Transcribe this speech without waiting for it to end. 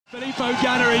Filippo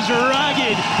Ganna is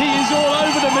rugged, he is all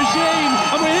over the machine,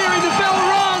 and we're hearing the bell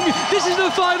rung. This is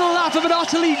the final lap of an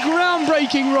utterly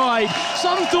groundbreaking ride.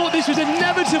 Some thought this was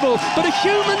inevitable, but a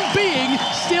human being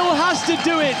still has to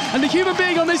do it, and the human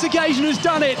being on this occasion who's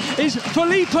done it is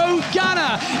Filippo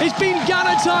Ganna. It's been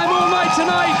Ganna time all night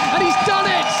tonight, and he's done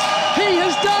it! He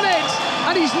has done it!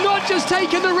 And he's not just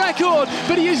taken the record,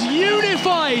 but he has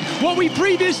unified what we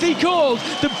previously called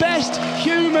the best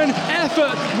human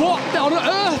effort. What on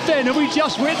earth then have we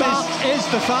just witnessed? That is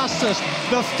the fastest,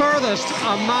 the furthest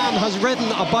a man has ridden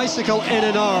a bicycle in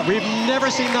an hour. We've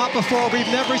never seen that before.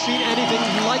 We've never seen anything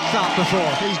like that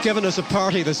before. He's given us a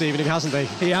party this evening, hasn't he?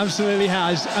 He absolutely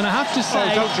has. And I have to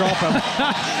say... Oh, don't drop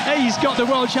him. He's got the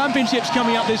World Championships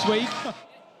coming up this week.